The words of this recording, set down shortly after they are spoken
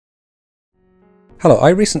Hello, I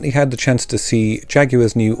recently had the chance to see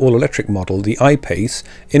Jaguar's new all-electric model, the I-PACE,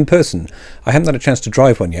 in person. I haven't had a chance to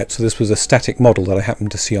drive one yet, so this was a static model that I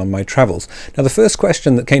happened to see on my travels. Now, the first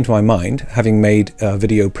question that came to my mind, having made a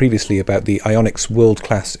video previously about the IONIQ's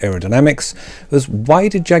world-class aerodynamics, was why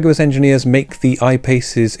did Jaguar's engineers make the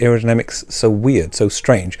I-PACE's aerodynamics so weird, so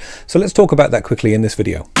strange? So let's talk about that quickly in this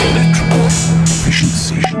video. Electrical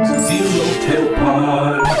efficiency. Zero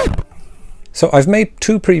tailpipe. So I've made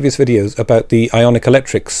two previous videos about the IONIQ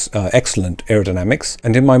Electric's excellent aerodynamics,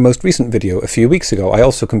 and in my most recent video a few weeks ago I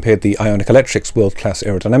also compared the IONIQ Electric's world-class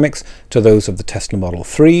aerodynamics to those of the Tesla Model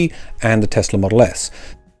 3 and the Tesla Model S.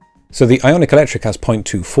 So the IONIQ Electric has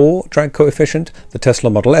 0.24 drag coefficient, the Tesla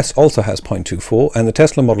Model S also has 0.24, and the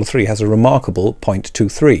Tesla Model 3 has a remarkable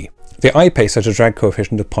 0.23. The I-PACE has a drag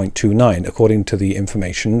coefficient of 0.29, according to the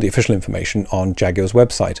information, the official information on Jaguar's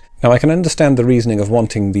website. Now, I can understand the reasoning of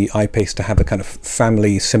wanting the I-PACE to have a kind of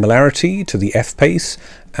family similarity to the F-PACE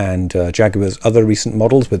and Jaguar's other recent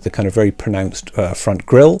models with the kind of very pronounced front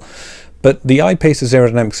grille. But the I-PACE's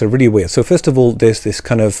aerodynamics are really weird. So first of all, there's this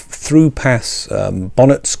kind of through-pass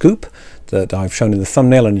bonnet scoop that I've shown in the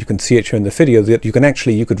thumbnail, and you can see it here in the video, that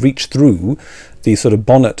you could reach through the sort of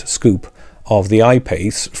bonnet scoop of the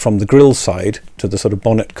I-PACE from the grille side to the sort of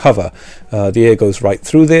bonnet cover. The air goes right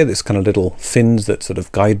through there. There's kind of little fins that sort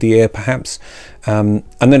of guide the air perhaps. And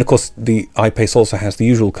then of course the I-PACE also has the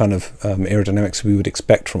usual kind of aerodynamics we would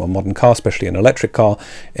expect from a modern car, especially an electric car,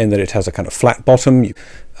 in that it has a kind of flat bottom,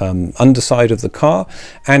 underside of the car,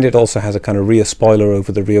 and it also has a kind of rear spoiler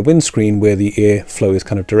over the rear windscreen where the air flow is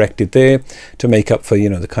kind of directed there to make up for, you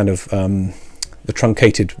know, the kind of the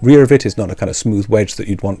truncated rear of it is not a kind of smooth wedge that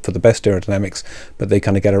you'd want for the best aerodynamics, but they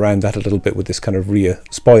kind of get around that a little bit with this kind of rear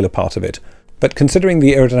spoiler part of it. But considering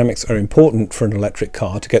the aerodynamics are important for an electric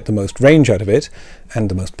car to get the most range out of it, and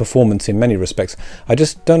the most performance in many respects, I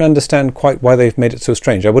just don't understand quite why they've made it so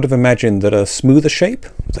strange. I would have imagined that a smoother shape,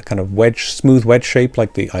 the kind of smooth wedge shape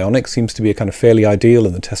like the IONIQ seems to be a kind of fairly ideal,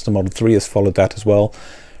 and the Tesla Model 3 has followed that as well.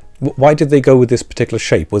 Why did they go with this particular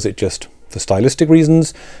shape? Was it just for stylistic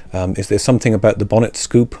reasons? Is there something about the bonnet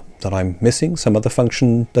scoop that I'm missing? Some other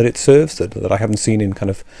function that it serves that I haven't seen in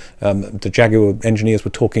kind of the Jaguar engineers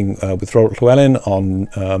were talking with Robert Llewellyn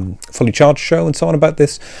on Fully Charged show and so on about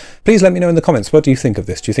this. Please let me know in the comments, what do you think of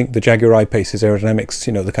this? Do you think the Jaguar I-PACE's aerodynamics,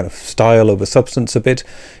 you know, the kind of style over substance a bit,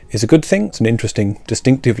 is a good thing? It's an interesting,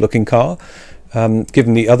 distinctive looking car.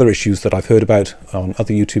 Given the other issues that I've heard about on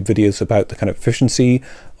other YouTube videos about the kind of efficiency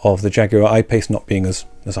of the Jaguar I-PACE not being as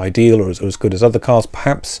ideal or as good as other cars,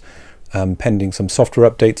 perhaps, pending some software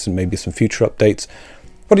updates and maybe some future updates.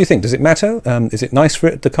 What do you think? Does it matter? Is it nice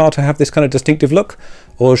for the car to have this kind of distinctive look?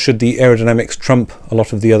 Or should the aerodynamics trump a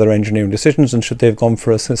lot of the other engineering decisions, and should they have gone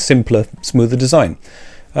for a simpler, smoother design?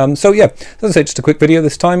 So yeah, as I say, just a quick video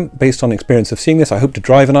this time based on experience of seeing this. I hope to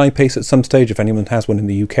drive an I-PACE at some stage. If anyone has one in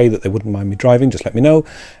the UK that they wouldn't mind me driving, just let me know.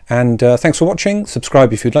 And thanks for watching.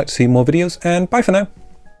 Subscribe if you'd like to see more videos, and bye for now.